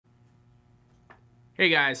Hey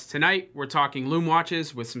guys, tonight we're talking Lume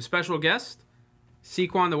watches with some special guests,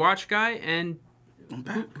 Sequan the Watch Guy, and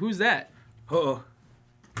who's that? Uh-oh.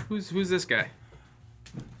 Who's this guy?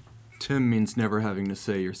 Tim means never having to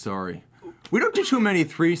say you're sorry. We don't do too many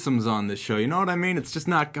threesomes on this show, you know what I mean? It's just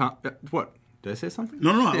not... what? Did I say something?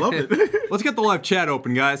 No, I love it. Let's get the live chat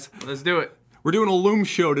open, guys. Let's do it. We're doing a Lume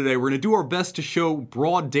show today. We're going to do our best to show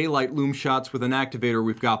broad daylight Lume shots with an activator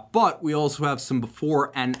we've got, but we also have some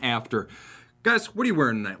before and after. Guys, what are you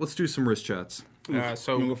wearing tonight? Let's do some wrist shots. So You want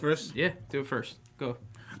to go first? Yeah, do it first. Go.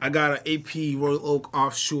 I got an AP Royal Oak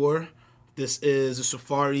Offshore. This is a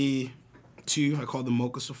Safari 2. I call it the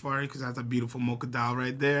Mocha Safari because it has a beautiful mocha dial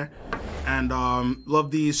right there. And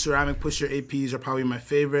love these ceramic pusher APs are probably my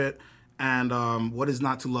favorite. And what is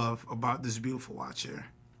not to love about this beautiful watch here?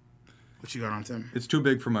 What you got on, Tim? It's too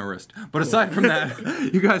big for my wrist. But aside from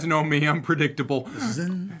that, you guys know me. I'm predictable.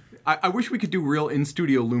 I wish we could do real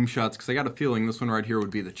in-studio Lume shots because I got a feeling this one right here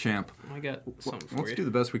would be the champ. I got something for Let's you. do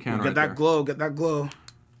the best we can right Get that there. glow. Get that glow.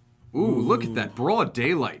 Ooh, look at that broad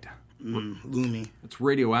daylight. Loomy. It's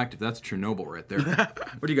radioactive. That's Chernobyl right there.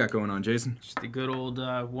 What do you got going on, Jason? Just the good old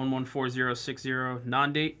 114060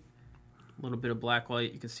 non-date. A little bit of black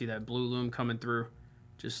light. You can see that blue Lume coming through.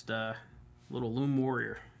 Just little Lume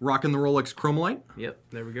warrior. Rocking the Rolex Chromolite. Yep,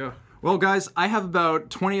 there we go. Well, guys, I have about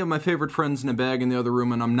 20 of my favorite friends in a bag in the other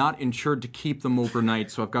room, and I'm not insured to keep them overnight,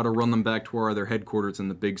 so I've got to run them back to our other headquarters in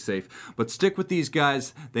the big safe. But stick with these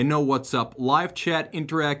guys. They know what's up. Live chat,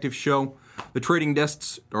 interactive show. The trading desk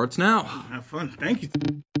starts now. Have fun. Thank you.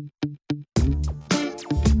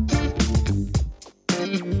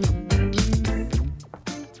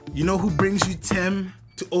 You know who brings you, Tim,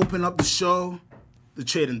 to open up the show? The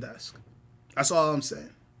trading desk. That's all I'm saying.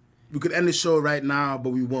 We could end the show right now, but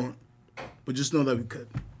we won't. But just know that we could.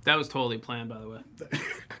 That was totally planned, by the way.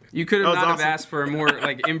 You could have That was not have awesome. asked for a more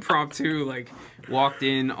like impromptu, like walked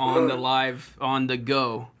in on the live, on the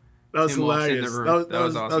go. That was Tim walks in the hilarious. room. That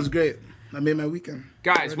was awesome. That was great. That made my weekend.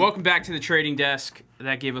 Guys, welcome back to the trading desk.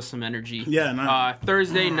 That gave us some energy. Yeah, nice.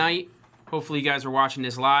 Thursday night. Hopefully you guys are watching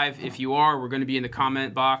this live. If you are, we're going to be in the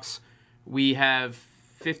comment box. We have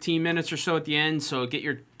 15 minutes or so at the end, so get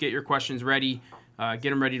your questions ready. Get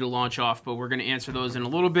them ready to launch off, but we're going to answer those in a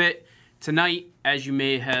little bit. Tonight, as you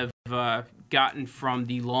may have gotten from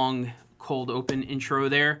the long cold open intro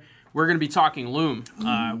there, we're going to be talking Lume.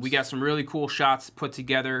 We got some really cool shots put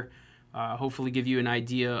together. Hopefully give you an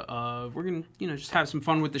idea of, we're going to just have some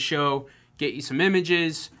fun with the show, get you some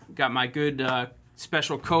images. Got my good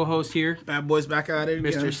special co-host here, Bad boys back at it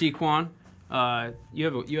again. Mr. Sequan.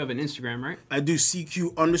 You have an Instagram, right? I do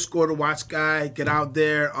CQ_ the watch guy. Get out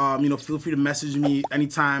there. Feel free to message me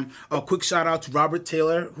anytime. A quick shout out to Robert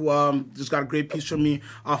Taylor, who just got a great piece from me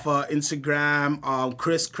off Instagram.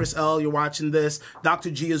 Chris L, you're watching this.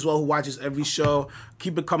 Dr. G as well, who watches every show.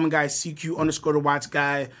 Keep it coming, guys. CQ_ the watch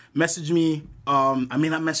guy. Message me. I may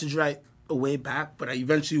not message right away back, but I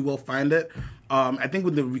eventually will find it. I think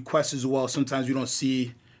with the requests as well, sometimes you don't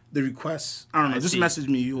see the requests. I don't know. Just message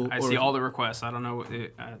me. I see all the requests. I don't know.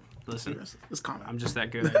 Listen, Let's comment. I'm just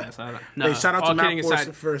that good, I guess. No, Hey, shout out to all Matt kidding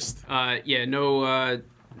Forster aside, first.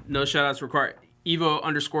 no shout outs required.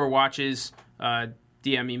 Evo_ watches.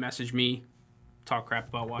 DM me, message me, talk crap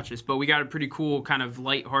about watches. But we got a pretty cool, kind of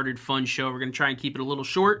lighthearted, fun show. We're going to try and keep it a little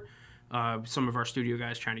short. Some of our studio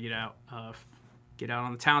guys trying to get out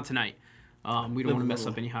on the town tonight. We don't want to mess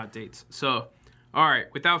up any hot dates. So, all right,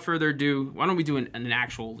 without further ado, why don't we do an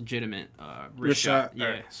actual legitimate wrist shot? Yeah,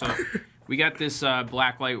 Right. so we got this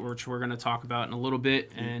black light, which we're going to talk about in a little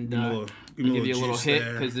bit, and Give me give you a little juice hit,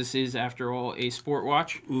 there. because this is, after all, a sport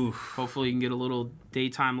watch. Oof. Hopefully you can get a little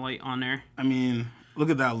daytime light on there. I mean, look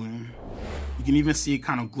at that Lume. You can even see it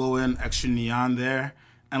kind of glowing, extra neon there.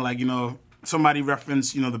 And somebody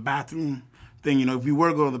referenced, the bathroom thing. If we were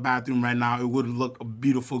to go to the bathroom right now, it would look a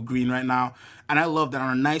beautiful green right now. And I love that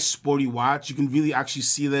on a nice sporty watch, you can really actually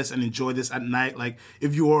see this and enjoy this at night. Like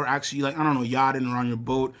if you were actually yachting or on your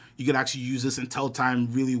boat, you could actually use this and tell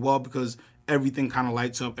time really well because everything kind of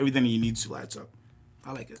lights up. Everything that you need to lights up.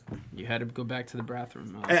 I like it. You had to go back to the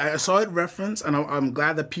bathroom. I saw it referenced, and I'm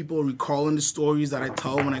glad that people are recalling the stories that I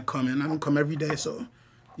tell when I come in. I don't come every day, so,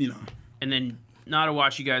 And then, not a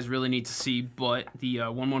watch you guys really need to see, but the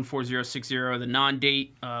 114060, the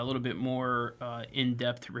non-date, a little bit more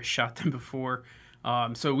in-depth wrist shot than before.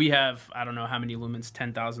 So we have, I don't know how many lumens,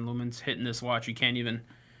 10,000 lumens hitting this watch. You can't even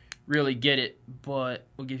really get it, but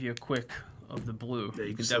we'll give you a quick of the blue. Yeah,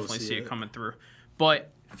 you can still definitely see it it coming through.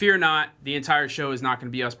 But fear not, the entire show is not going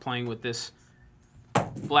to be us playing with this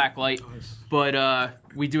black light. But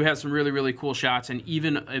we do have some really, really cool shots and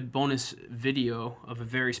even a bonus video of a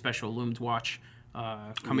very special Lumed watch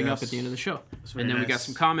coming up at the end of the show. very And then we got nice.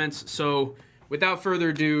 some comments. So without further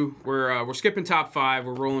ado, we're skipping top 5.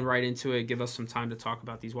 We're rolling right into it. Give us some time to talk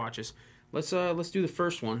about these watches. Let's do the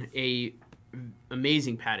first one. A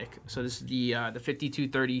amazing Patek. So this is the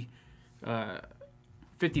 5230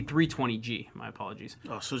 5320G. My apologies.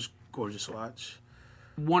 Oh, such gorgeous watch.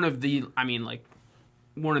 One of the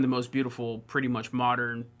most beautiful, pretty much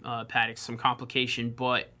modern Pateks. Some complication,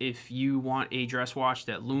 but if you want a dress watch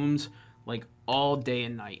that looms like all day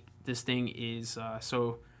and night, this thing is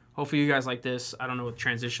so. Hopefully you guys like this. I don't know what the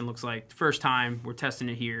transition looks like. First time we're testing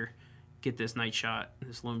it here. Get this night shot,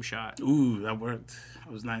 this loom shot. Ooh, that worked.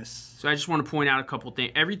 That was nice. So I just want to point out a couple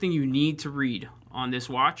things. Everything you need to read on this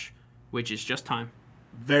watch, which is just time.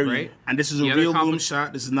 Very. Right? And this is a The other real loom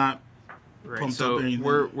shot. This is not Right. pumped So up or anything.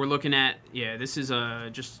 we're looking at this is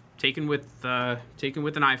just taken with an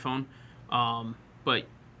iPhone, but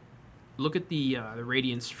look at the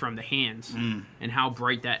radiance from the hands and how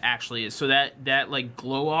bright that actually is. So that like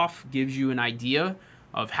glow off gives you an idea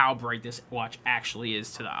of how bright this watch actually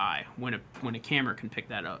is to the eye when a camera can pick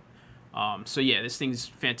that up. So yeah, this thing's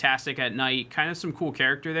fantastic at night. Kind of some cool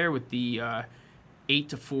character there with the 8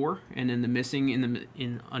 to 4, and then the missing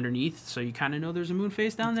in underneath. So you kind of know there's a moon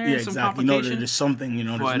phase down there. Yeah, some exactly. You know, complication. there's something. You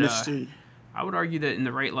know, there's But, mystery. I would argue that in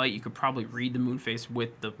the right light, you could probably read the moon face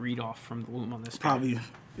with the read off from the loom on this guy.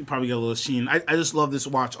 You probably get a little sheen. I just love this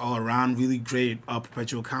watch all around. Really great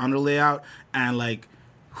perpetual calendar layout, and like,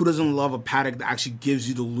 who doesn't love a Patek that actually gives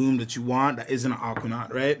you the loom that you want that isn't an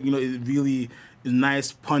Aquanaut, right? You know, it really is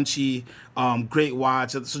nice, punchy, great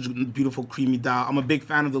watch. It's such a beautiful creamy dial. I'm a big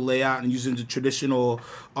fan of the layout and using the traditional,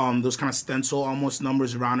 those kind of stencil almost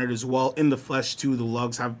numbers around it as well. In the flesh too, the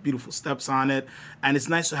lugs have beautiful steps on it, and it's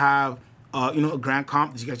nice to have a grand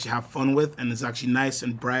comp that you can actually have fun with, and it's actually nice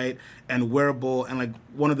and bright and wearable. And like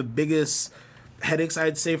one of the biggest headaches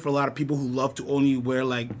I'd say for a lot of people who love to only wear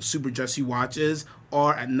like super dressy watches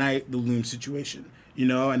are at night the loom situation,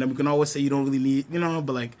 and then we can always say you don't really need,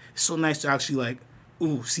 but like it's so nice to actually like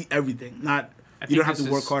see everything. You don't have to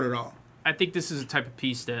work hard at all. I think this is a type of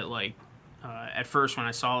piece that like at first when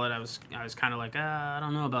I saw it, I was kind of like I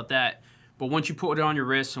don't know about that. But once you put it on your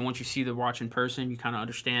wrist and once you see the watch in person, you kind of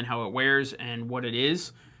understand how it wears and what it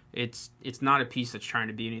is. It's not a piece that's trying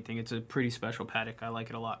to be anything. It's a pretty special Patek. I like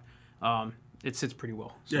it a lot. It sits pretty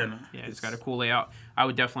well. So, it's got a cool layout. I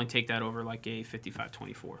would definitely take that over like a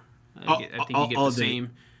 5524. I think you get the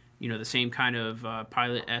same, the same kind of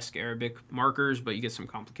pilot-esque Arabic markers, but you get some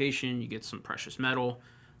complication. You get some precious metal.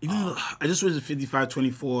 Even though I just wish the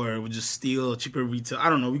 5524 would just steal cheaper retail. I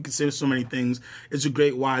don't know. We could say so many things. It's a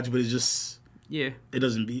great watch, but it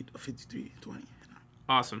doesn't beat a 5320.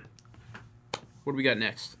 Awesome. What do we got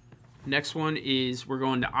next? Next one is we're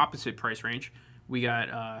going to opposite price range. We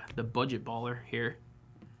got the budget baller here.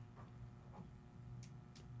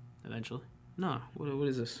 Eventually. No, what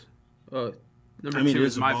is this? Number 2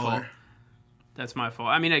 is my fault. That's my fault.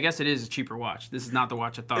 I mean, I guess it is a cheaper watch. This is not the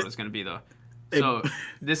watch I thought it was going to be, though. So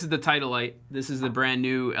this is the Titanlight. This is the brand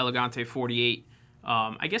new Elegante 48.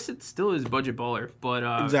 I guess it still is budget baller, but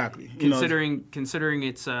exactly. Considering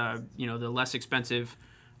it's the less expensive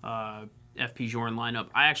FP Journe lineup,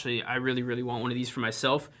 I really really want one of these for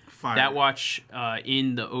myself. Fire. That watch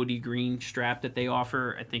in the OD green strap that they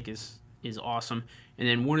offer, I think is awesome. And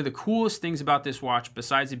then one of the coolest things about this watch,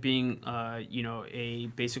 besides it being a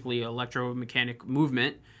basically electromechanic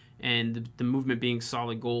movement, and the movement being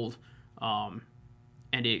solid gold.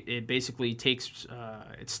 And it basically takes,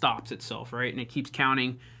 it stops itself, right? And it keeps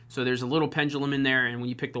counting. So there's a little pendulum in there, and when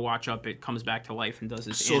you pick the watch up, it comes back to life and does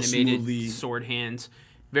this animated smoothly. sword hands.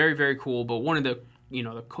 Very, very cool. But one of the,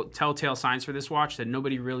 the telltale signs for this watch that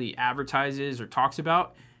nobody really advertises or talks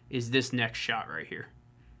about is this next shot right here.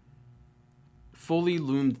 Fully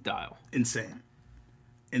loomed dial. Insane.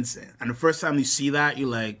 And the first time you see that, you're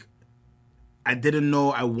like, I didn't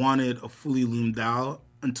know I wanted a fully loomed dial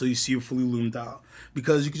until you see a fully loomed dial.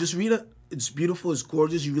 Because you can just read it. It's beautiful. It's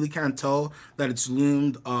gorgeous. You really can't tell that it's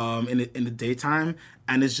loomed in the daytime.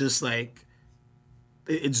 And it's just like,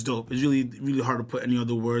 it's dope. It's really, really hard to put any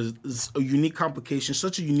other words. It's a unique complication.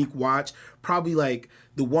 Such a unique watch. Probably like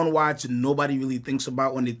the one watch that nobody really thinks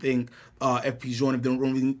about when they think FP Journe, if they don't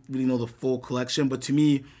really know the full collection. But to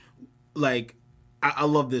me, like, I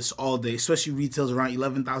love this all day, especially retails around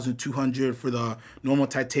 $11,200 for the normal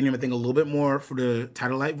titanium. I think a little bit more for the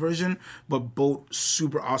Titanlight version, but both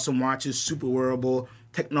super awesome watches, super wearable.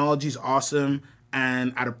 Technology's awesome,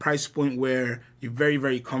 and at a price point where you're very,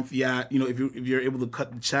 very comfy at. If you're able to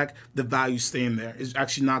cut the check, the value's staying there. It's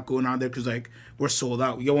actually not going out there because like we're sold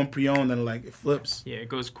out. We get one pre-owned and like it flips. Yeah, it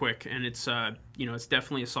goes quick, and it's it's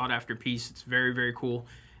definitely a sought after piece. It's very, very cool.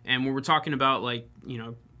 And when we're talking about, like, you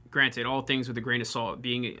know, granted, all things with a grain of salt,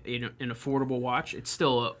 being an affordable watch, it's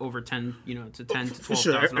still over 10, you know, it's a 10 to For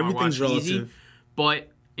sure, $12,000 watch everything's easy. relative.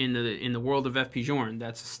 But in the world of FP Journe,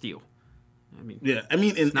 that's a steal. I mean, Yeah, I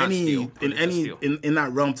mean, in not any steal, but in it's a any steal. in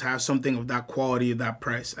that realm to have something of that quality, of that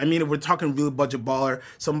price. I mean, if we're talking real budget baller,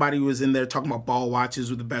 somebody was in there talking about ball watches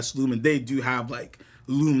with the best lume, and they do have like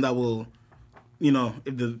lume that will, you know,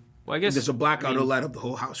 Well, I guess if there's a blackout, I mean, it'll light up the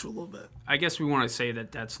whole house for a little bit. I guess we want to say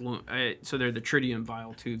that that's so they're the tritium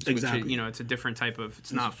vial tubes, which Exactly. is, you know, it's a different type of,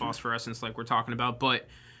 it's not phosphorescence like we're talking about, but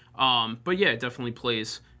yeah, it definitely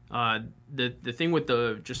plays. The thing with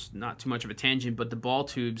the, just not too much of a tangent, but the ball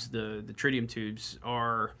tubes, the tritium tubes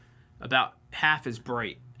are about half as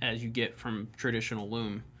bright as you get from traditional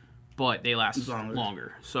lume, but they last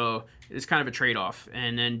longer. So it's kind of a trade-off.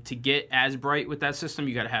 And then to get as bright with that system,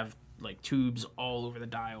 you got to have like tubes all over the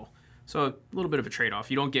dial. So a little bit of a trade-off.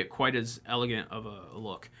 You don't get quite as elegant of a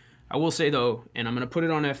look. I will say though, and I'm going to put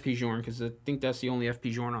it on FP Journe because I think that's the only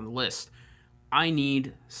FP Journe on the list, I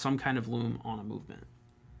need some kind of lume on a movement.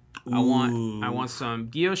 I want some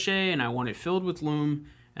guilloche, and I want it filled with lume,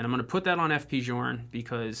 and I'm going to put that on FP Journe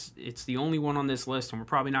because it's the only one on this list, and we're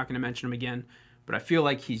probably not going to mention him again, but I feel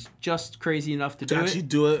like he's just crazy enough to actually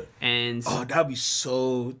do it. And Oh, that'd be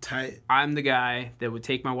so tight. I'm the guy that would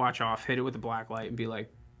take my watch off, hit it with a black light, and be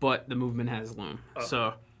like, but the movement has lume.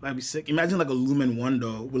 So That'd be sick. Imagine like a Lumen 1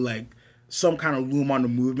 though, with like some kind of lume on the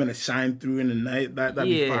movement to shine through in the night. That'd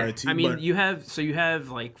be fire too. I mean, but you have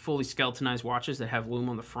like fully skeletonized watches that have lume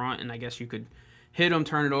on the front, and I guess you could hit them,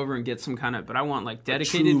 turn it over, and get some kind of. But I want like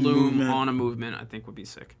dedicated true lume movement. on a movement. I think would be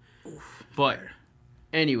sick. But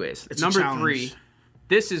anyways, It's a number challenge. 3.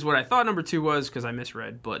 This is what I thought number 2 was because I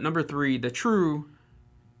misread. But number 3, the true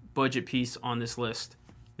budget piece on this list.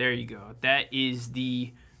 There you go. That is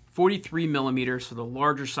the 43 millimeter, so the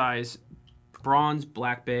larger size bronze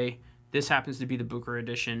Black Bay. This happens to be the Booker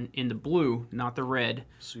edition in the blue, not the red.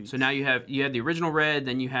 Sweet. So now you had the original red,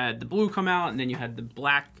 then you had the blue come out, and then you had the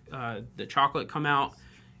black, the chocolate come out.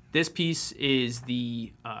 This piece is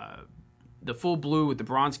the full blue with the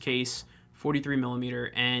bronze case, 43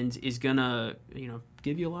 millimeter, and is gonna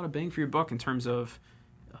give you a lot of bang for your buck in terms of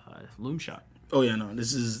lume shot. Oh yeah, no,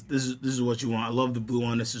 this is what you want. I love the blue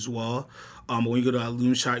on this as well. But when you go to that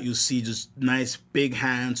lume shot, you'll see just nice big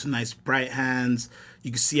hands, nice bright hands.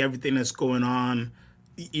 You can see everything that's going on.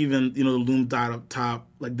 Even the lume dot up top.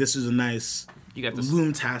 Like this is a nice You got this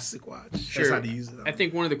lume-tastic watch. Sure. That's how to use it. I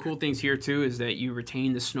think one of the cool things here too is that you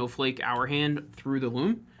retain the snowflake hour hand through the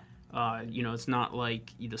lume. It's not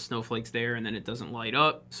like the snowflake's there and then it doesn't light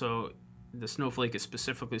up. So the snowflake is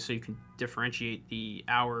specifically so you can differentiate the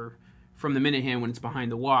hour from the minute hand when it's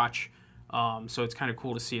behind the watch. So it's kind of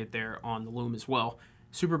cool to see it there on the lume as well.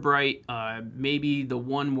 Super bright. Maybe the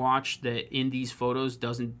one watch that in these photos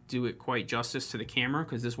doesn't do it quite justice to the camera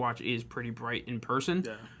because this watch is pretty bright in person.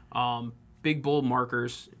 Yeah. Big bold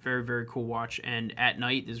markers. Very, very cool watch. And at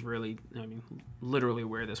night is really, literally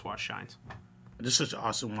where this watch shines. Just such an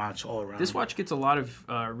awesome watch all around. This watch gets a lot of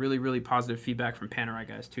really, really positive feedback from Panerai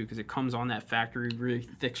guys too because it comes on that factory really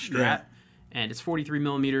thick strap. Yeah. And it's 43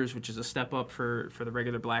 millimeters, which is a step up for the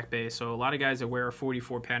regular Black Bay. So a lot of guys that wear a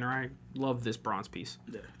 44 Panerai love this bronze piece.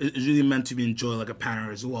 Yeah. It's really meant to be enjoyed like a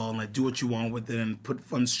Panerai as well, and like do what you want with it, and put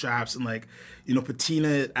fun straps, and patina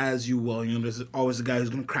it as you will. There's always a guy who's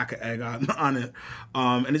gonna crack an egg on it,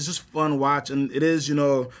 and it's just fun watch. And it is,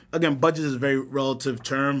 again, budget is a very relative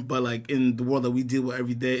term, but like in the world that we deal with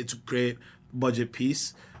every day, it's a great budget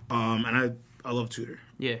piece. And I love Tudor.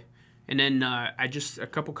 Yeah. And then a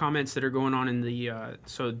couple comments that are going on in the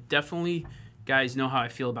so definitely guys know how I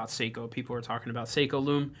feel about Seiko. People are talking about Seiko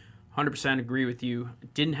lume. 100% agree with you.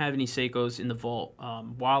 Didn't have any Seikos in the vault.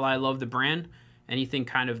 While I love the brand, anything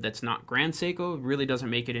kind of that's not Grand Seiko really doesn't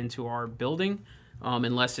make it into our building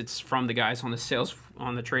unless it's from the guys on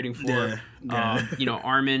the trading floor. Yeah.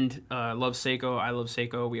 Armand loves Seiko. I love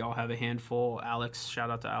Seiko. We all have a handful. Alex,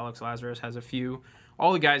 shout out to Alex Lazarus, has a few.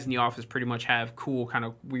 All the guys in the office pretty much have cool, kind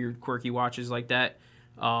of weird, quirky watches like that.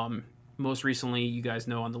 Most recently, you guys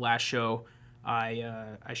know on the last show, I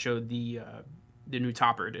showed the new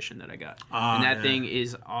Topper edition that I got. And that thing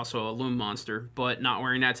is also a lume monster, but not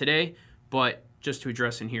wearing that today. But just to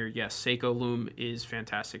address in here, yes, Seiko lume is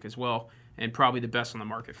fantastic as well, and probably the best on the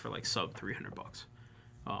market for like sub $300.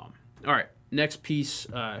 All right, next piece.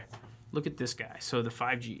 Look at this guy. So the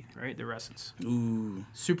 5G, right? The Resonance. Ooh.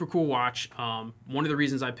 Super cool watch. One of the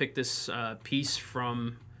reasons I picked this piece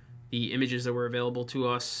from the images that were available to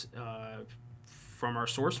us from our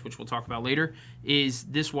source, which we'll talk about later, is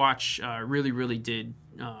this watch really, really did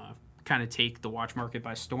kind of take the watch market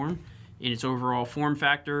by storm. in its overall form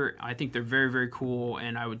factor. I think they're very, very cool,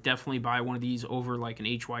 and I would definitely buy one of these over like an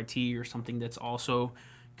HYT or something that's also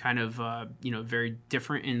kind of very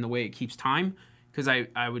different in the way it keeps time, because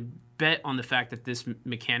I would bet on the fact that this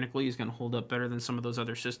mechanically is going to hold up better than some of those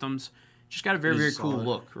other systems. Just got a very, very cool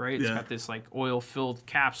look, right? It's got this like oil-filled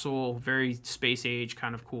capsule, very space age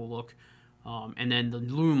kind of cool look. And then the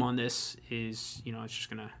loom on this is, it's just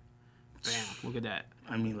going to, bam, look at that.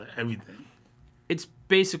 I mean, like everything. It's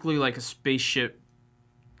basically like a spaceship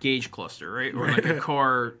gauge cluster, right? Or like a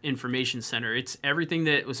car information center. It's everything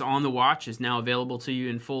that was on the watch is now available to you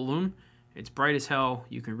in full loom. It's bright as hell.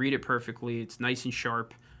 You can read it perfectly. It's nice and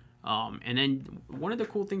sharp. And then one of the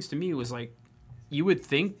cool things to me was like, you would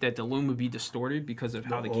think that the loom would be distorted because of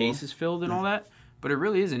how the case is filled and all that, but it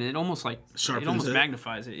really isn't. It almost like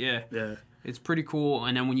magnifies it. Yeah. Yeah. It's pretty cool.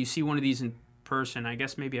 And then when you see one of these in person, I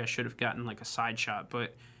guess maybe I should have gotten like a side shot,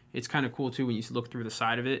 but it's kind of cool too when you look through the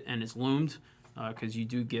side of it and it's loomed, because you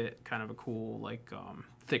do get kind of a cool like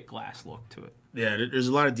thick glass look to it. Yeah, there's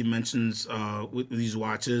a lot of dimensions with these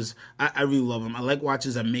watches. I really love them. I like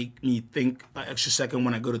watches that make me think an extra second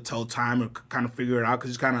when I go to tell time or kind of figure it out,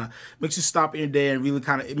 because it kind of makes you stop in your day and really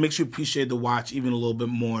kind of, it makes you appreciate the watch even a little bit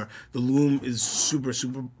more. The loom is super,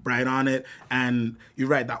 super bright on it. And you're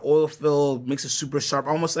right, that oil fill makes it super sharp,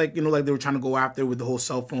 almost like, like they were trying to go after with the whole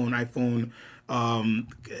cell phone, iPhone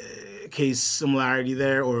case similarity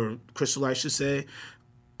there, or crystal, I should say.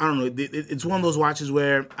 I don't know. It's one of those watches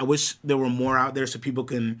where I wish there were more out there so people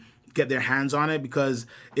can get their hands on it, because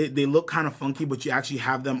they look kind of funky, but you actually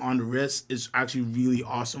have them on the wrist. It's actually really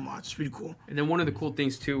awesome watch. It's pretty cool. And then one of the cool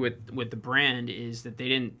things too with the brand is that they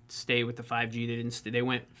didn't stay with the 5G. They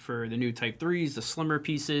went for the new Type 3s, the slimmer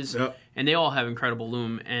pieces, and they all have incredible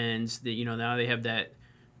loom. And now they have that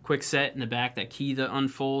quick set in the back, that key that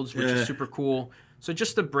unfolds, which is super cool. So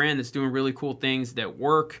just a brand that's doing really cool things that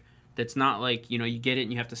work. That's not like, you get it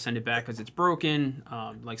and you have to send it back because it's broken,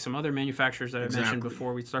 like some other manufacturers that I mentioned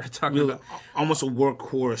before we started talking about. Almost a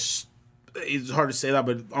workhorse. It's hard to say that,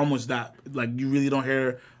 but almost that. Like, you really don't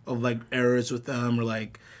hear of, like, errors with them or,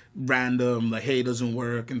 like, random, like, hey, it doesn't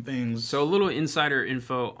work and things. So a little insider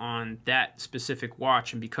info on that specific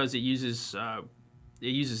watch, and because it uses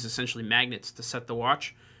essentially magnets to set the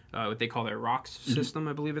watch, what they call their ROX system,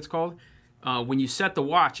 I believe it's called. When you set the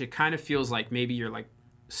watch, it kind of feels like maybe you're, like,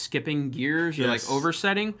 skipping gears, you're like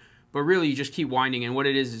oversetting, but really you just keep winding. And what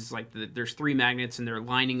it is like there's 3 magnets and they're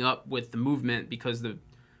lining up with the movement, because the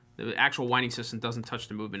actual winding system doesn't touch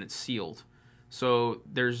the movement, it's sealed. So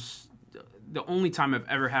there's the only time I've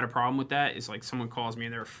ever had a problem with that is like someone calls me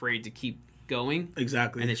and they're afraid to keep going.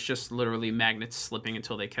 Exactly. And it's just literally magnets slipping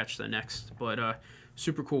until they catch the next. But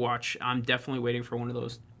super cool watch. I'm definitely waiting for one of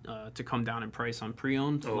those to come down in price on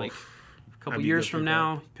pre-owned. Like couple years from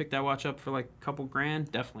now, pick that watch up for like a couple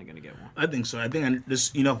grand, definitely gonna get one. I think so. I think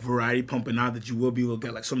there's enough variety pumping out that you will be able to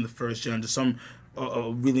get like some of the first gen, just some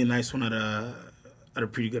a really nice one at a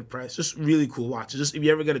pretty good price. Just really cool watches. Just if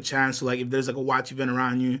you ever get a chance to, like, if there's like a watch event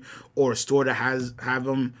around you or a store that have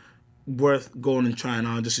them, worth going and trying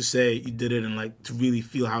on, just to say you did it and like to really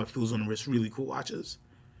feel how it feels on the wrist. Really cool watches.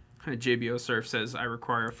 JBO Surf says I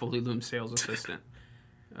require a fully loomed sales assistant.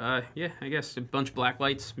 Yeah, I guess a bunch of black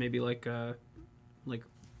lights, maybe like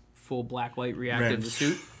full black light reactive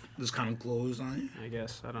suit. This kind of glows on you. I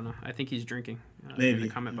guess. I don't know. I think he's drinking. Maybe. In the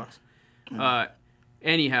comment box.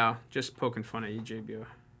 Anyhow, just poking fun at you, JBO.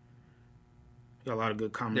 Got a lot of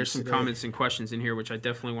good comments. There's some comments and questions in here, which I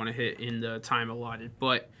definitely want to hit in the time allotted.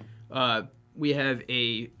 But we have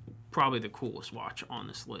probably the coolest watch on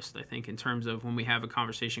this list, I think, in terms of when we have a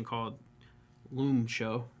conversation called Loom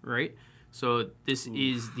Show, right? So this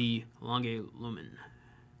is the Lange Lumen.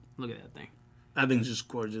 Look at that thing. That thing's just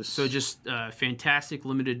gorgeous. So just fantastic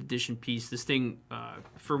limited edition piece. This thing,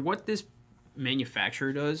 for what this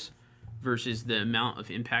manufacturer does versus the amount of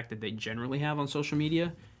impact that they generally have on social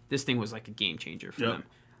media, this thing was like a game changer for them.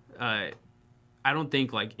 I don't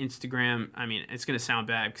think like Instagram, I mean, it's going to sound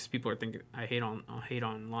bad because people are thinking I hate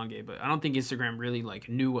on Lange, but I don't think Instagram really like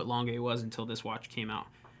knew what Lange was until this watch came out.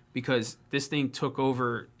 Because this thing took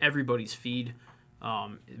over everybody's feed.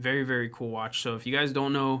 Very, very cool watch. So if you guys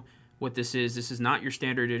don't know what this is not your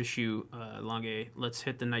standard issue Lange. Let's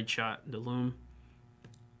hit the night shot, the loom.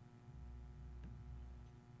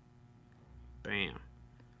 Bam.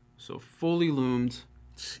 So fully loomed,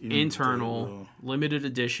 internal, limited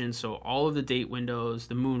edition. So all of the date windows,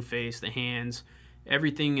 the moon face, the hands,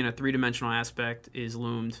 everything in a 3-dimensional aspect is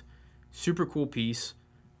loomed. Super cool piece.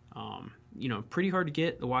 Pretty hard to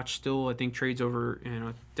get. The watch still, I think, trades over,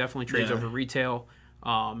 definitely trades over retail.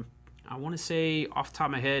 I want to say, off the top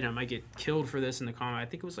of my head, I might get killed for this in the comment, I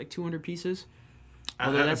think it was like 200 pieces.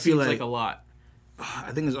 Although I that feel seems like a lot.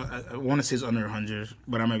 I think I want to say it's under 100,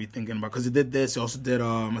 but I might be thinking about because it did this. It also did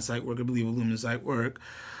a site work, I believe, a luminous site work.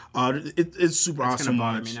 It's super It's awesome.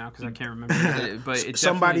 gonna bother Watch. me now because I can't remember. But it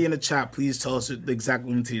Somebody in the chat, please tell us the exact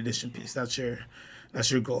limited edition piece. That's your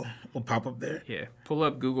goal. We'll pop up there. Yeah, pull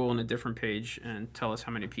up Google on a different page and tell us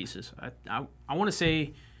how many pieces. I want to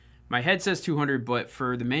say my head says 200, but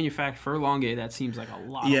for the manufacturer for Longue, that seems like a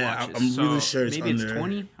lot. Yeah, of watches. I'm really sure it's maybe under. it's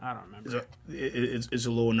 20. I don't remember. It's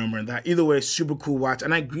a lower number than that. Either way, super cool watch.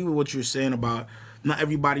 And I agree with what you're saying about not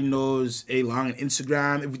everybody knows A. Lange and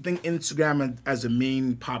Instagram. If you think Instagram as the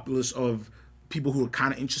main populace of people who are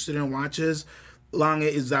kind of interested in watches, Lange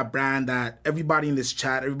is that brand that everybody in this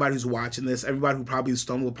chat, everybody who's watching this, everybody who probably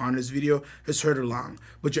stumbled upon this video has heard of Lange.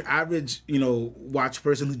 But your average, watch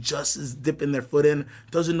person who just is dipping their foot in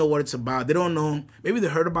doesn't know what it's about. They don't know. Maybe they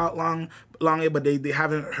heard about Lange, but they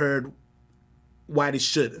haven't heard why you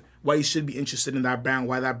should be interested in that brand,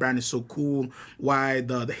 why that brand is so cool, why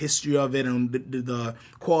the history of it and the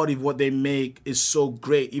quality of what they make is so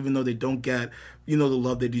great, even though they don't get the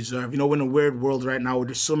love they deserve. We're in a weird world right now where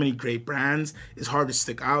there's so many great brands. It's hard to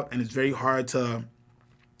stick out, and it's very hard to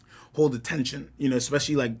hold attention.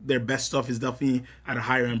 Especially like their best stuff is definitely at a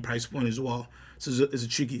higher end price point as well. So it's a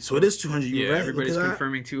tricky. So it is 200. Yeah, right? everybody's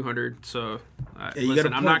confirming 200. So you listen, got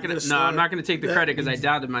a I'm not point. gonna take the credit because I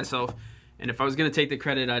doubted myself. And if I was gonna take the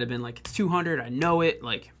credit, I'd have been like, it's 200. I know it.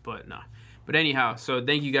 But no. But anyhow, so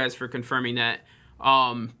thank you guys for confirming that.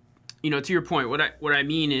 To your point, what I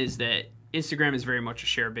mean is that Instagram is very much a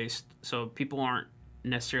share based, so people aren't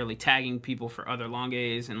necessarily tagging people for other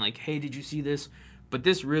Longues and like, hey, did you see this? But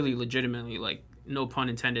this really legitimately, like, no pun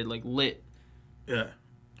intended, like lit. Yeah.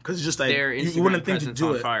 Because it's just like, their Instagram you wouldn't think to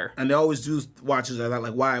do it. Fire. And they always do watches like that.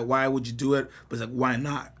 Like, why would you do it? But it's like, why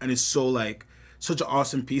not? And it's so, like, such an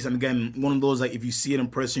awesome piece. And again, one of those, like, if you see it in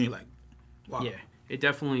person, you're like, wow. Yeah, it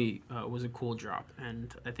definitely was a cool drop.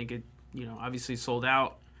 And I think it, obviously sold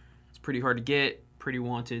out. It's pretty hard to get, pretty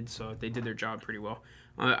wanted. So they did their job pretty well.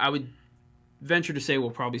 I would venture to say we'll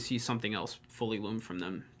probably see something else fully loomed from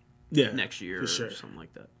them next year or something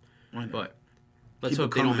like that. But let's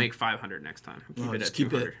hope they don't make 500 next time. Keep it at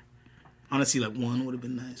 200. Honestly, like one would have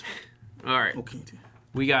been nice. All right. Okay.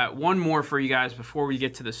 We got one more for you guys before we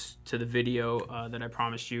get to the video that I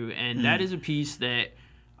promised you, and that is a piece that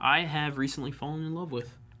I have recently fallen in love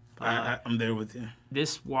with. I'm there with you.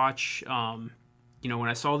 This watch, when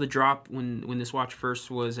I saw the drop when this watch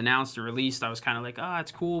first was announced and released, I was kind of like,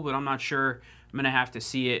 it's cool, but I'm not sure. I'm gonna have to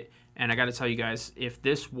see it. And I got to tell you guys, if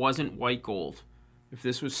this wasn't white gold, if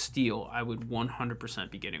this was steel, I would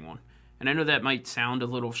 100% be getting one. And I know that might sound a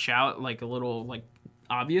little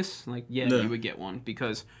obvious, you would get one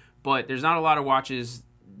but there's not a lot of watches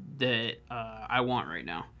that I want right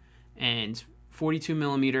now. And 42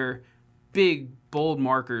 millimeter, big, bold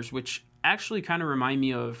markers, which actually kind of remind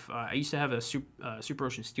me of, I used to have a Super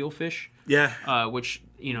Ocean Steelfish. Yeah. Which,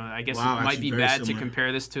 I guess it might be bad to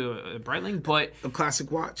compare this to a Breitling, but a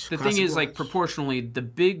classic watch. The thing is, like, proportionally, the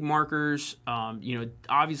big markers,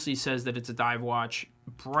 obviously says that it's a dive watch,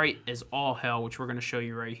 bright as all hell, which we're going to show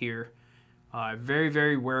you right here. Very,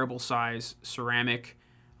 very wearable size, ceramic.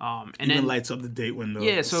 And even then lights up the date window.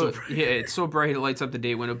 Yeah, it's so bright it lights up the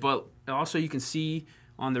date window. But also you can see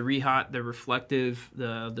on the rehat, the reflective,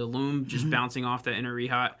 the lume just bouncing off that inner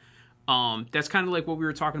rehat. That's kind of like what we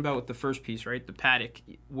were talking about with the first piece, right? The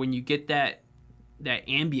Patek. When you get that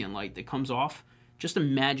ambient light that comes off, just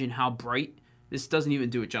imagine how bright. This doesn't even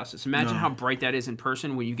do it justice. Imagine how bright that is in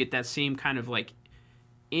person when you get that same kind of like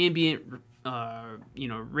ambient,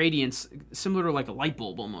 radiance, similar to like a light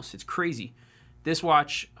bulb almost. It's crazy. This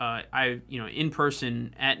watch, in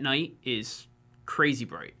person at night is crazy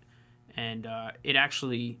bright. And it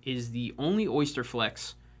actually is the only Oyster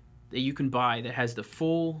Flex that you can buy that has the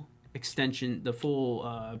full extension, the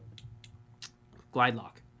full glide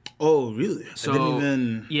lock. Oh, really? So, I didn't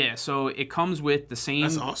even... Yeah, so it comes with the same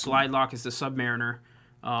glide lock as the Submariner.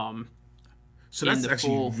 So that's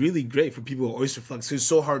actually really great for people with Oyster Flex. It's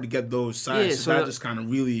so hard to get those sizes. Yeah, so that just kind of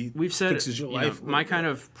really fixes your life.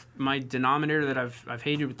 My denominator that I've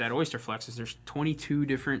hated with that Oyster Flex is there's 22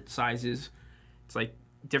 different sizes. It's like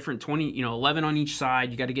different 11 on each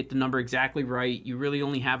side. You got to get the number exactly right. You really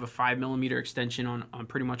only have a 5 millimeter extension on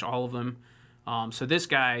pretty much all of them. So this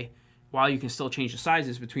guy, while you can still change the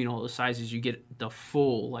sizes between all the sizes, you get the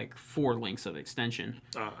full 4 links of extension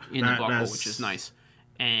in the buckle, which is nice.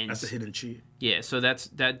 And that's a hidden cheat. Yeah, so that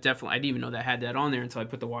definitely, I didn't even know that had that on there until I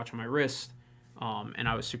put the watch on my wrist, and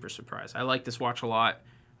I was super surprised. I like this watch a lot.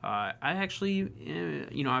 I actually,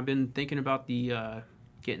 I've been thinking about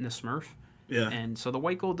getting the Smurf. Yeah. And so the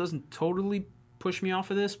white gold doesn't totally push me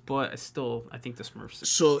off of this, but I think the Smurfs.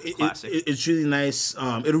 So classic. It's really nice.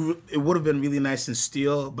 It would have been really nice in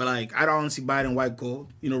steel, but like I'd honestly buy it in white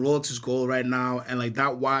gold. You know, Rolex is gold right now, and like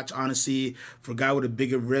that watch, honestly, for a guy with a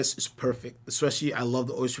bigger wrist, is perfect. Especially, I love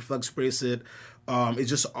the Oyster Flex bracelet. It's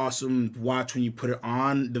just an awesome watch when you put it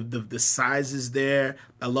on. The size is there.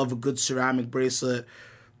 I love a good ceramic bracelet.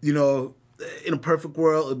 You know, in a perfect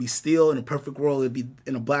world, it'd be steel. In a perfect world, it'd be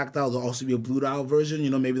in a black dial. There'll also be a blue dial version. You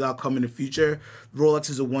know, maybe that'll come in the future. Rolex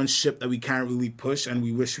is the one ship that we can't really push, and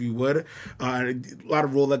we wish we would. A lot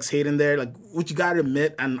of Rolex hate in there. Like, what you gotta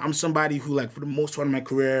admit, and I'm somebody who, like, for the most part of my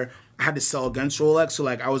career, I had to sell against Rolex. So,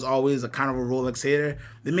 like, I was always a kind of a Rolex hater.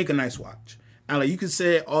 They make a nice watch. And, like, you can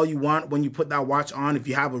say all you want when you put that watch on. If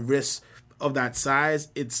you have a wrist of that size,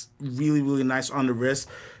 it's really, really nice on the wrist.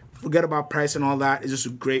 Forget about price and all that. It's just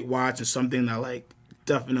a great watch. It's something that, like,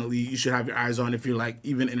 definitely you should have your eyes on if you're, like,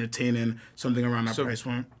 even entertaining something around that price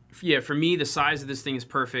point. Yeah, for me, the size of this thing is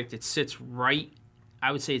perfect. It sits right.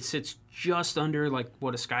 I would say it sits just under, like,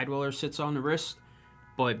 what a Skydweller sits on the wrist,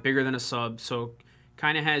 but bigger than a sub. So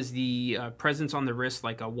kind of has the presence on the wrist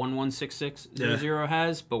like a 116600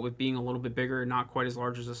 has, but with being a little bit bigger, not quite as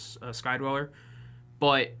large as a Skydweller.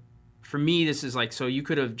 But for me, this is like, so you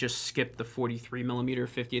could have just skipped the 43 millimeter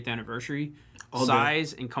 50th anniversary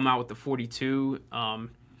size and come out with the 42. I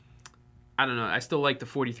don't know. I still like the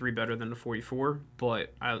 43 better than the 44,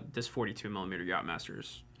 but this 42 millimeter Yachtmaster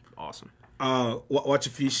is awesome. Watch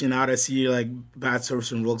aficionado. I see you like bad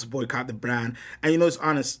service and Rolex boycott the brand. And you know, it's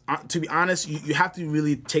honest. To be honest, you have to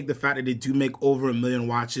really take the fact that they do make over 1 million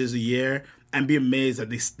watches a year and be amazed that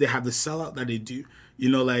they have the sellout that they do. You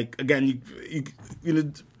know, like, again, you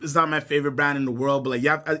know, it's not my favorite brand in the world, but like, you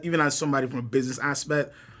have, even as somebody from a business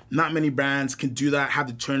aspect, not many brands can do that, have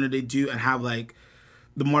the turn that they do, and have like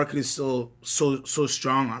the market is still so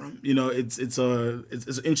strong on them. You know, it's an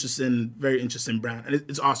interesting, very interesting brand, and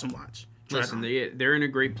it's awesome watch. Listen, they're in a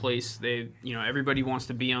great place. They, you know, everybody wants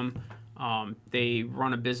to be them. They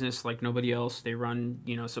run a business like nobody else. They run,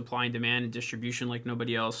 you know, supply and demand and distribution like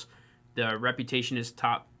nobody else. The reputation is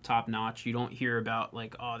top notch. You don't hear about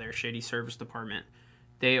like, oh, they're a shady service department.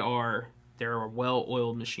 They're a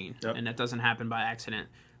well-oiled machine, and that doesn't happen by accident.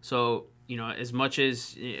 So, you know, as much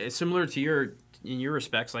as it's similar to in your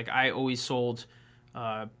respects, like I always sold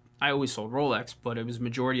Rolex, but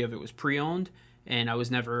majority of it was pre-owned. And I was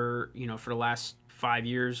never, you know, for the last 5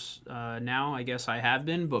 years now, I guess I have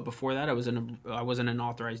been. But before that, I wasn't an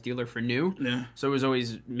authorized dealer for new. Yeah. So I was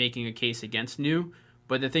always making a case against new.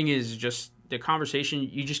 But the thing is, just the conversation,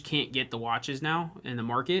 you just can't get the watches now in the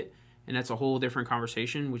market. And that's a whole different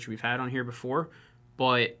conversation, which we've had on here before.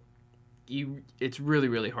 But it's really,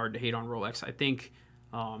 really hard to hate on Rolex. I think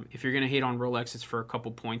if you're going to hate on Rolex, it's for a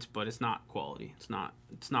couple points, but it's not quality. It's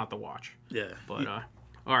not the watch. Yeah. But,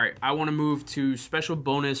 all right, I want to move to special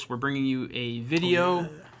bonus. We're bringing you a video.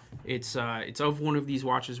 It's of one of these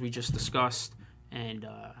watches we just discussed, and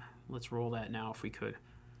let's roll that now if we could.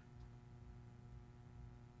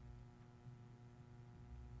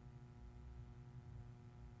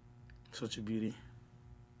 Such a beauty.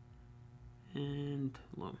 And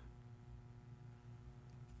look.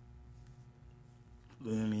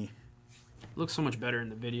 Look at me. Looks so much better in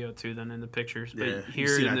the video too than in the pictures. But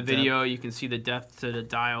here in the video, you can see the depth to the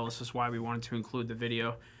dial. This is why we wanted to include the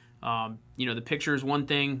video. You know, the picture is one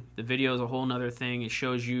thing. The video is a whole nother thing. It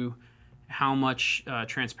shows you how much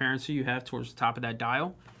transparency you have towards the top of that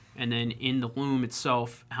dial, and then in the lume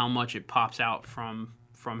itself, how much it pops out from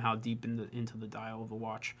how deep into the dial of the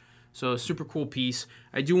watch. So, super cool piece.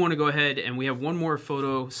 I do want to go ahead, and we have one more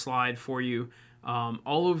photo slide for you.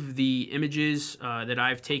 All of the images that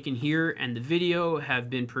I've taken here and the video have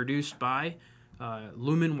been produced by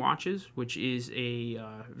Lumen Watches, which is a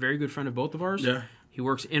very good friend of both of ours. Yeah. He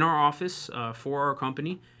works in our office for our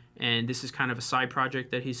company, and this is kind of a side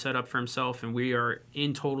project that he set up for himself, and we are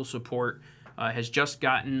in total support. Has just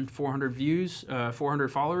gotten 400 views, 400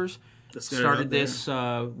 followers. Started this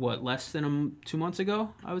less than 2 months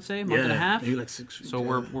ago, I would say, month and a half. Maybe like 6 weeks. So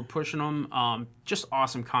we're pushing them. Just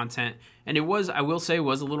awesome content, and it was, I will say, a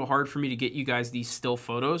little hard for me to get you guys these still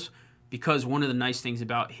photos, because one of the nice things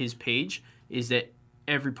about his page is that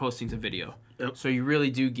every posting's a video. Yep. So you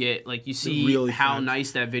really do get, like, you see really how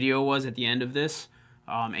nice that video was at the end of this,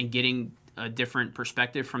 and getting a different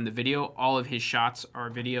perspective from the video. All of his shots are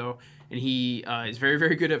video. And he is very,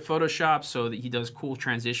 very good at Photoshop, so that he does cool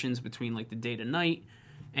transitions between like the day to night.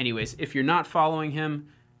 Anyways, if you're not following him,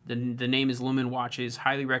 the name is Lumen Watches.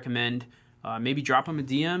 Highly recommend. Maybe drop him a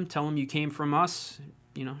DM. Tell him you came from us.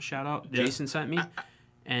 You know, shout out. Yeah. Jason sent me.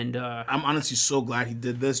 And I'm honestly so glad he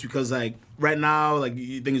did this because, like, right now, like,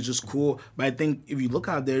 you think it's just cool. But I think if you look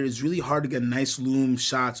out there, it's really hard to get nice loom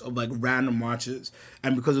shots of, like, random watches.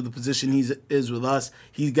 And because of the position he is with us,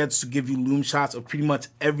 he gets to give you loom shots of pretty much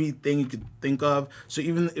everything you could think of. So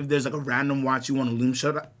even if there's, like, a random watch you want a loom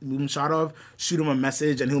shot of, shoot him a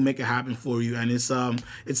message and he'll make it happen for you. And it's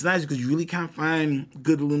nice because you really can't find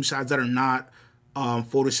good loom shots that are not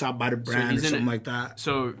Photoshop by the brand or something like that.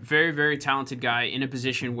 So very, very talented guy in a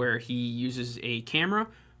position where he uses a camera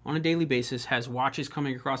on a daily basis, has watches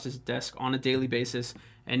coming across his desk on a daily basis,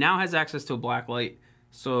 and now has access to a black light.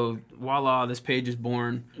 So voila, this page is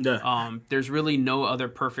born. Yeah. There's really no other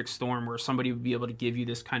perfect storm where somebody would be able to give you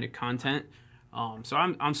this kind of content. So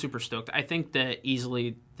I'm super stoked. I think that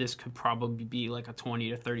easily this could probably be like a 20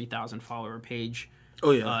 to 30,000 follower page.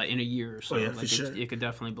 Oh yeah. In a year or so. Oh yeah, like for sure. It could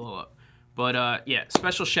definitely blow up. But yeah,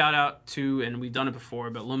 special shout out to, and we've done it before,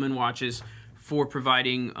 but Lumen Watches for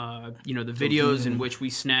providing the videos in which we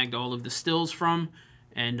snagged all of the stills from,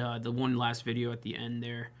 and the one last video at the end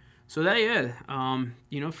there. So that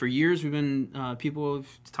for years we've been people have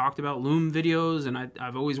talked about Loom videos, and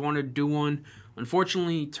I've always wanted to do one.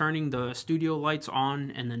 Unfortunately, turning the studio lights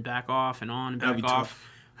on and then back off and on and back off.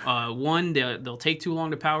 One, they'll take too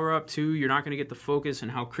long to power up. Two, you're not going to get the focus and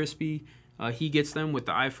how crispy he gets them with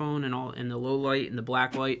the iPhone and the low light and the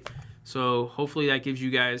black light. So hopefully that gives you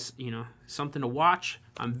guys, something to watch.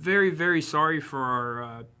 I'm very, very sorry for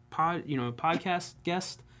our podcast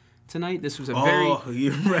guest tonight. This was a very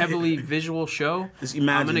heavily visual show.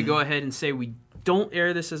 I'm going to go ahead and say we don't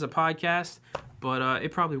air this as a podcast, but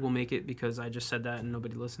it probably will make it because I just said that and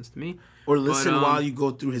nobody listens to me. Or listen while you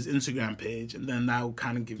go through his Instagram page, and then that will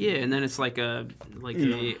kind of give you. Yeah, and then it's like a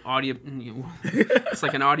audio. It's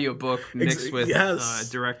like an audio book mixed with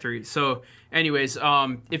directory. So, anyways,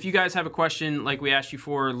 if you guys have a question like we asked you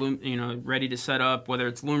for, Loom, ready to set up, whether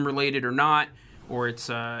it's Loom related or not, or it's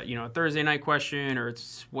a Thursday night question, or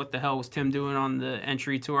it's what the hell was Tim doing on the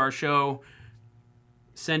entry to our show,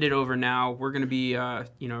 send it over now. We're gonna be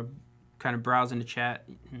kind of browsing the chat.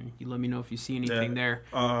 You let me know if you see anything there.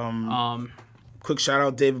 Quick shout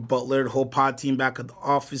out David Butler, the whole pod team back at the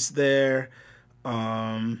office there.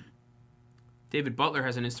 David Butler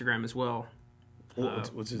has an Instagram as well.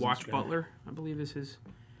 What's his Watch Instagram? Butler, I believe is his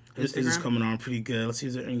This Instagram. is coming on pretty good. Let's see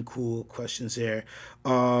if there are any cool questions here.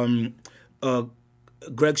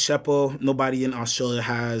 Greg Sheppel, nobody in Australia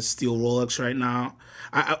has steel Rolex right now.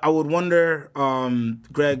 I would wonder,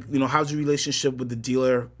 Greg, how's your relationship with the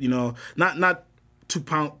dealer? Not to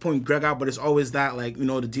point Greg out, but it's always that, like,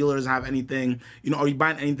 the dealer doesn't have anything. Are you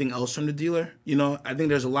buying anything else from the dealer? I think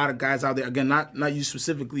there's a lot of guys out there, again, not you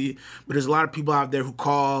specifically, but there's a lot of people out there who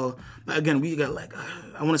call. Again, we get like,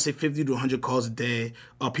 I want to say 50 to 100 calls a day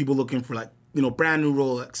of people looking for, like, brand new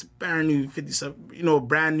Rolex, brand new 57,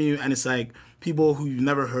 brand new, and it's like people who you've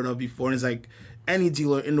never heard of before. And it's like any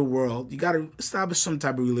dealer in the world, you got to establish some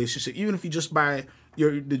type of relationship, even if you just buy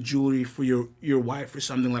the jewelry for your wife or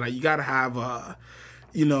something like that. You got to have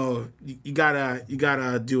you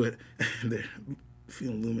gotta do it. They're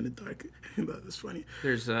feeling Loom in the dark. That's funny.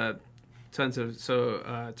 There's tons of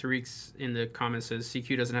Tariq's in the comments says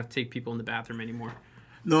CQ doesn't have to take people in the bathroom anymore.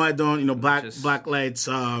 No, I don't. Black lights.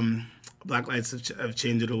 Black lights have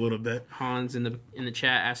changed it a little bit. Hans in the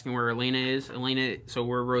chat asking where Elena is. Elena, so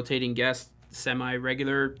we're rotating guest,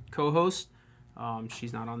 semi-regular co-host.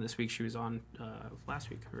 She's not on this week. She was on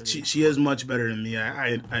last week. She is much better than me.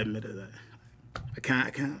 I admitted that. I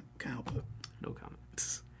can't help it. No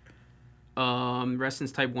comment.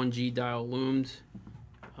 Reston's Type 1G dial loomed.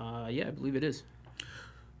 Yeah, I believe it is.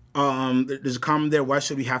 There's a comment there. Why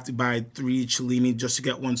should we have to buy 3 Cellini just to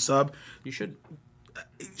get 1 sub? You should.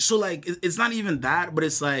 So, like, it's not even that, but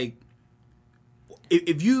it's like,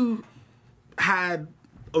 if you had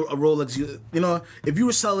a Rolex,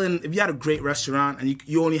 if you had a great restaurant and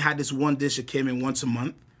you only had this one dish that came in once a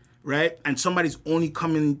month, right? And somebody's only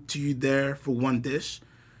coming to you there for 1 dish.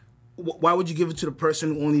 Why would you give it to the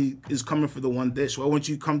person who only is coming for the 1 dish? Why wouldn't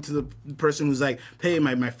you come to the person who's like, hey,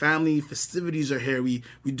 my family festivities are here. We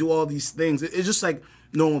do all these things. It's just like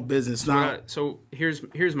normal business. So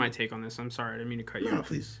here's my take on this. I'm sorry, I didn't mean to cut you off.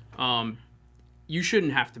 Please. You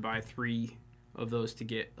shouldn't have to buy 3 of those to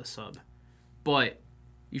get a sub, but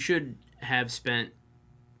you should have spent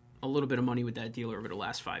a little bit of money with that dealer over the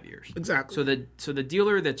last 5 years. Exactly. So the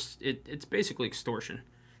dealer it's basically extortion.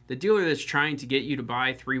 The dealer that's trying to get you to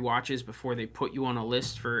buy 3 watches before they put you on a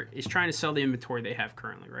list is trying to sell the inventory they have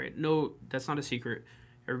currently, right? No, that's not a secret.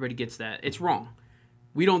 Everybody gets that. It's wrong.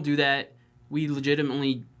 We don't do that. We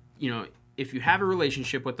legitimately, if you have a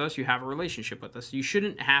relationship with us, you have a relationship with us. You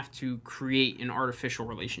shouldn't have to create an artificial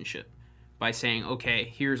relationship by saying,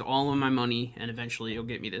 okay, here's all of my money, and eventually you'll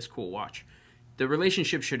get me this cool watch. The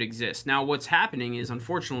relationship should exist. Now, what's happening is,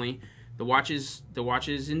 unfortunately, the watch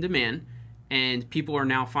is in demand, and people are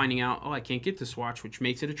now finding out, oh, I can't get this watch, which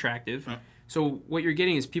makes it attractive. So what you're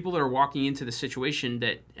getting is people that are walking into the situation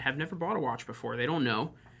that have never bought a watch before. They don't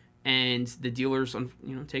know. And the dealer's,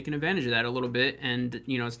 taking advantage of that a little bit. And,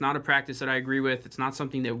 it's not a practice that I agree with. It's not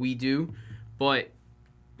something that we do. But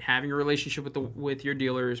having a relationship with your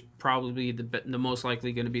dealer is probably the most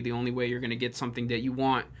likely going to be the only way you're going to get something that you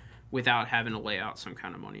want without having to lay out some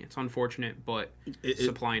kind of money. It's unfortunate, but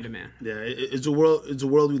supply and demand. Yeah, it's a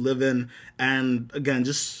world we live in. And, again,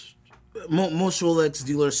 just... most Rolex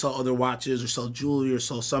dealers sell other watches or sell jewelry or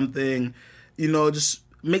sell something, just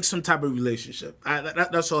make some type of relationship.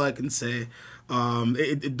 That's all I can say.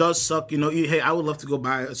 It does suck, hey, I would love to go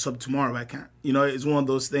buy a sub tomorrow, but I can't. It's one of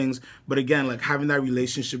those things. But again, like having that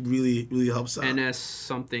relationship really, really helps out. NS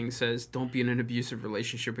something says, don't be in an abusive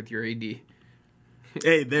relationship with your AD.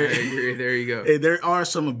 Hey, there you go. Hey, there are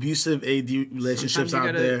some abusive AD relationships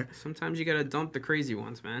out there. Sometimes you gotta dump the crazy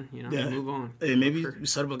ones, man. Move on. Hey, maybe we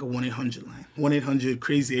set up like a 1-800 line.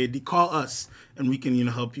 1-800-CRAZY-AD. Call us, and we can,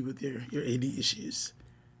 help you with your AD issues.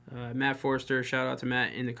 Matt Forrester, shout out to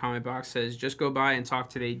Matt in the comment box, says, just go by and talk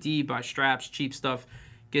to the AD, buy straps, cheap stuff,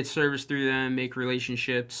 get service through them, make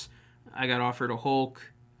relationships. I got offered a Hulk,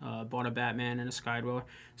 bought a Batman and a Skydweller.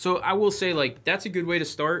 So I will say, like, that's a good way to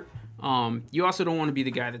start. You also don't want to be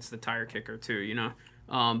the guy that's the tire kicker too,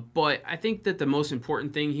 But I think that the most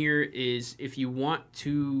important thing here is if you want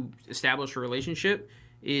to establish a relationship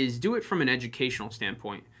is do it from an educational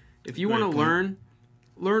standpoint. If you want to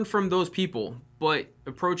learn from those people, but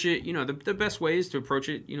approach it, the best way is to approach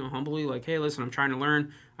it, humbly, like, hey, listen, I'm trying to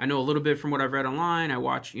learn. I know a little bit from what I've read online. I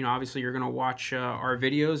watch, obviously you're going to watch our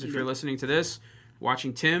videos if you're listening to this.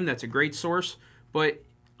 Watching Tim, that's a great source. But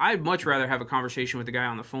I'd much rather have a conversation with the guy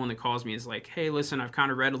on the phone that calls me. Is like, hey, listen, I've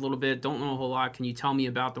kind of read a little bit, don't know a whole lot. Can you tell me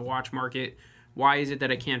about the watch market? Why is it that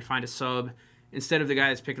I can't find a sub? Instead of the guy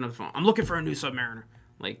that's picking up the phone, I'm looking for a new Submariner.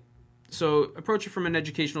 So approach it from an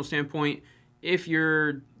educational standpoint. If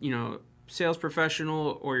you're, sales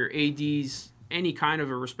professional or your AD's any kind of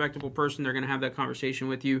a respectable person, they're going to have that conversation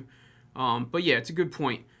with you. But yeah, it's a good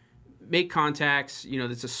point. Make contacts.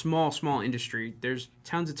 It's a small industry. There's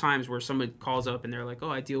tons of times where somebody calls up and they're like, oh,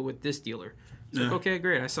 I deal with this dealer. It's like, okay,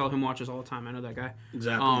 great. I sell him watches all the time. I know that guy.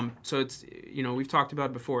 Exactly. So it's, we've talked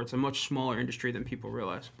about it before. It's a much smaller industry than people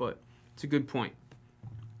realize, but it's a good point.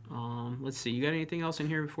 Let's see. You got anything else in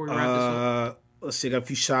here before we wrap this up? Let's see. I got a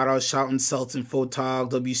few shout-outs. Shouting Selton, Photog,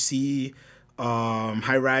 WC,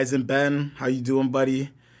 High Rise and Ben. How you doing, buddy?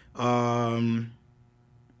 I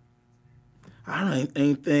don't know,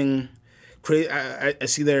 anything crazy. I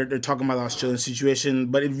see they're talking about the Australian situation,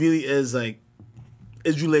 but it really is like,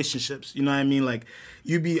 it's relationships. You know what I mean? Like,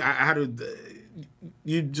 you'd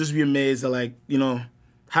just be amazed that,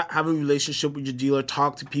 have a relationship with your dealer,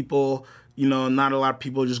 talk to people. Not a lot of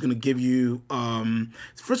people are just going to give you,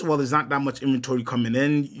 first of all, there's not that much inventory coming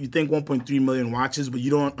in. You think 1.3 million watches, but you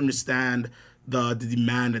don't understand the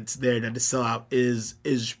demand that's there, that the sellout is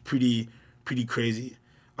pretty crazy.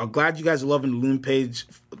 I'm glad you guys are loving the Loom page.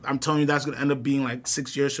 I'm telling you, that's going to end up being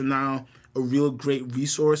 6 years from now, a real great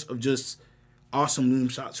resource of just awesome Loom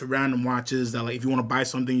shots for random watches that, if you want to buy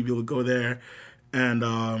something, you'll be able to go there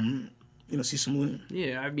and, see some Loom.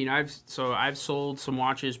 Yeah, I mean, I've sold some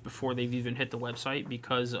watches before they've even hit the website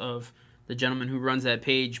because of the gentleman who runs that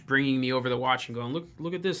page bringing me over the watch and going,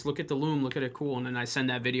 look at this, look at the Loom, look at it, cool. And then I send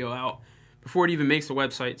that video out before it even makes the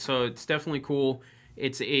website. So it's definitely cool.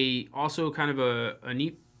 It's also kind of a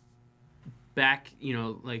neat back,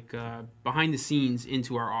 behind the scenes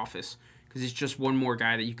into our office, because it's just one more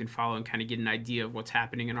guy that you can follow and kind of get an idea of what's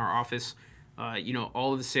happening in our office.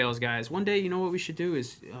 All of the sales guys. One day, what we should do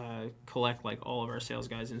is collect all of our sales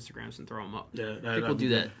guys' Instagrams and throw them up. Yeah, I think we'll do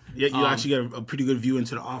that. Yeah, you actually get a pretty good view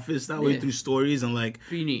into the office that way through stories and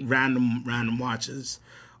random watches.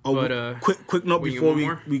 Oh, but quick note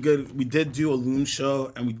before we did do a Loom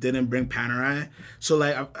show and we didn't bring Panerai. So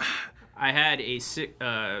I had a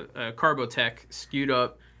Carbotech skewed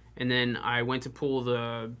up, and then I went to pull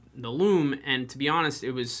the Loom, and to be honest,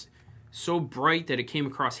 it was so bright that it came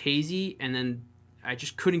across hazy, and then I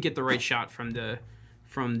just couldn't get the right shot from the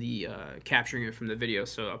capturing it from the video.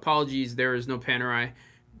 So apologies, there is no Panerai.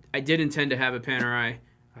 I did intend to have a Panerai.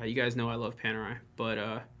 You guys know I love Panerai, but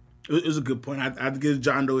it was a good point. I'd give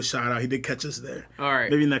John Doe a shout out. He did catch us there. All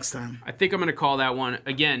right, maybe next time. I think I'm gonna call that one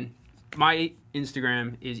again. My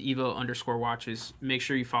Instagram is Evo_watches. Make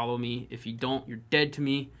sure you follow me. If you don't, you're dead to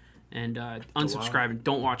me. and unsubscribe and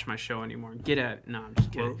don't watch my show anymore. Get at no, I'm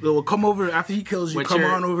just kidding. Well, come over after he kills you. Come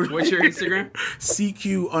on over. What's your Instagram?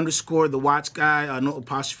 CQ_the watch guy. No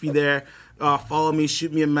apostrophe there. Follow me,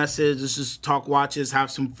 shoot me a message. Let's just talk watches, have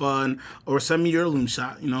some fun, or send me your loom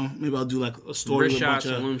shot. You know, maybe I'll do like a story Wrist with a shots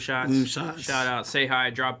bunch and of loom shots. Loom shots. Shout out, say hi,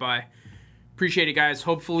 drop by. Appreciate it, guys.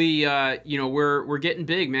 Hopefully, you know, we're getting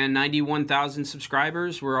big, man. 91,000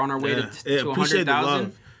 subscribers. We're on our way to appreciate the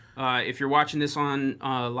 100,000. If you're watching this on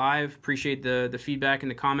live, appreciate the feedback in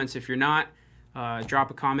the comments. If you're not,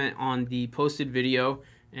 drop a comment on the posted video,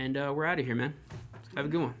 and we're out of here, man. Have a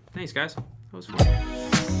good one. Thanks, guys. That was fun.